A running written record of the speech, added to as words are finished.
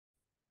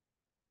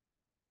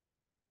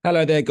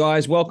Hello there,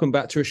 guys. Welcome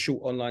back to a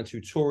short online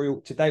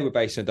tutorial. Today, we're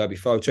based on Adobe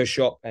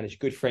Photoshop, and it's your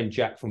good friend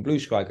Jack from Blue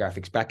Sky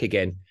Graphics back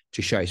again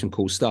to show you some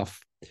cool stuff.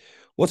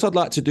 What I'd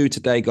like to do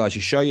today, guys,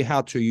 is show you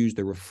how to use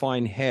the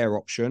refine hair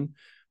option,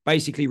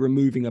 basically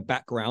removing a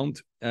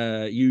background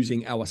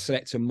using our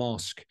select and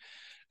mask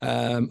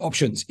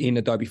options in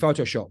Adobe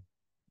Photoshop.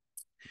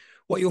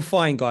 What you'll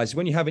find, guys, is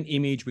when you have an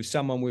image with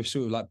someone with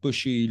sort of like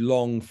bushy,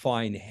 long,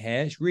 fine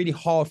hair, it's really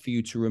hard for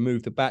you to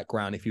remove the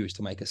background if you was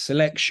to make a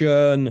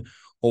selection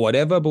or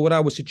whatever. But what I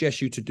would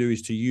suggest you to do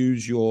is to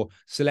use your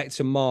select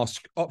and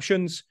mask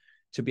options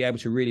to be able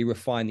to really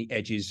refine the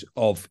edges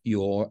of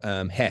your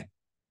hair.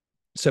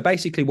 So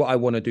basically what I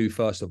want to do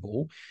first of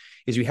all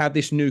is we have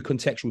this new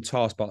contextual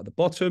taskbar at the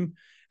bottom.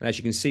 And as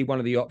you can see, one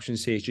of the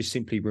options here is just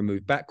simply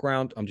remove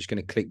background. I'm just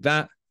going to click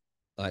that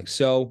like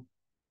so.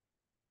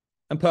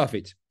 And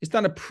perfect. It's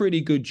done a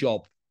pretty good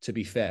job, to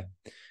be fair.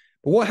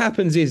 But what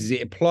happens is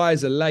it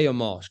applies a layer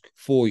mask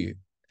for you.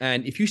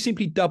 And if you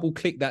simply double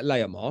click that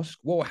layer mask,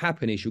 what will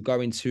happen is you'll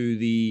go into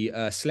the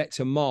select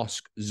a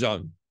mask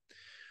zone.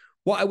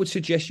 What I would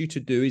suggest you to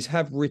do is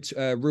have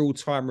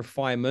real-time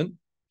refinement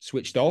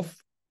switched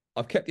off.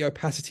 I've kept the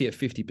opacity at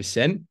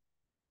 50%.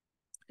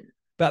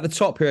 But at the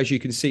top here, as you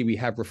can see, we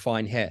have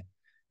refine hair.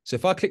 So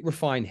if I click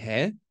refine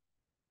hair,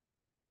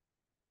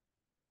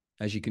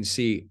 as you can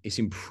see, it's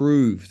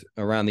improved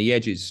around the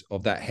edges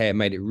of that hair,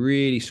 made it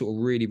really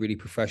really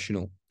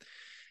professional.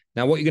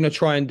 Now, what you're going to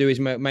try and do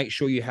is make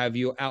sure you have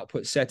your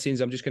output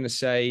settings. I'm just going to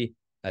say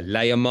a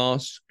layer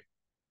mask,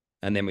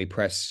 and then we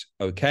press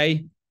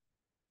OK.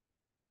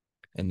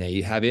 And there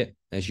you have it.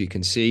 As you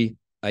can see,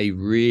 a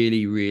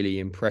really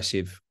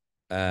impressive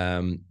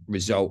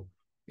result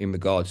in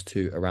regards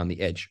to around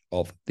the edge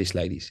of this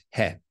lady's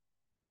hair.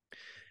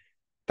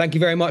 Thank you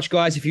very much,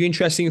 guys. If you're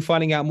interested in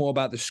finding out more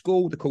about the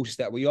school, the courses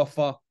that we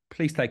offer,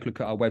 please take a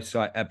look at our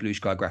website at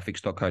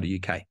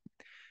blueskygraphics.co.uk.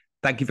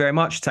 Thank you very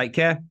much. Take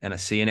care, and I'll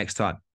see you next time.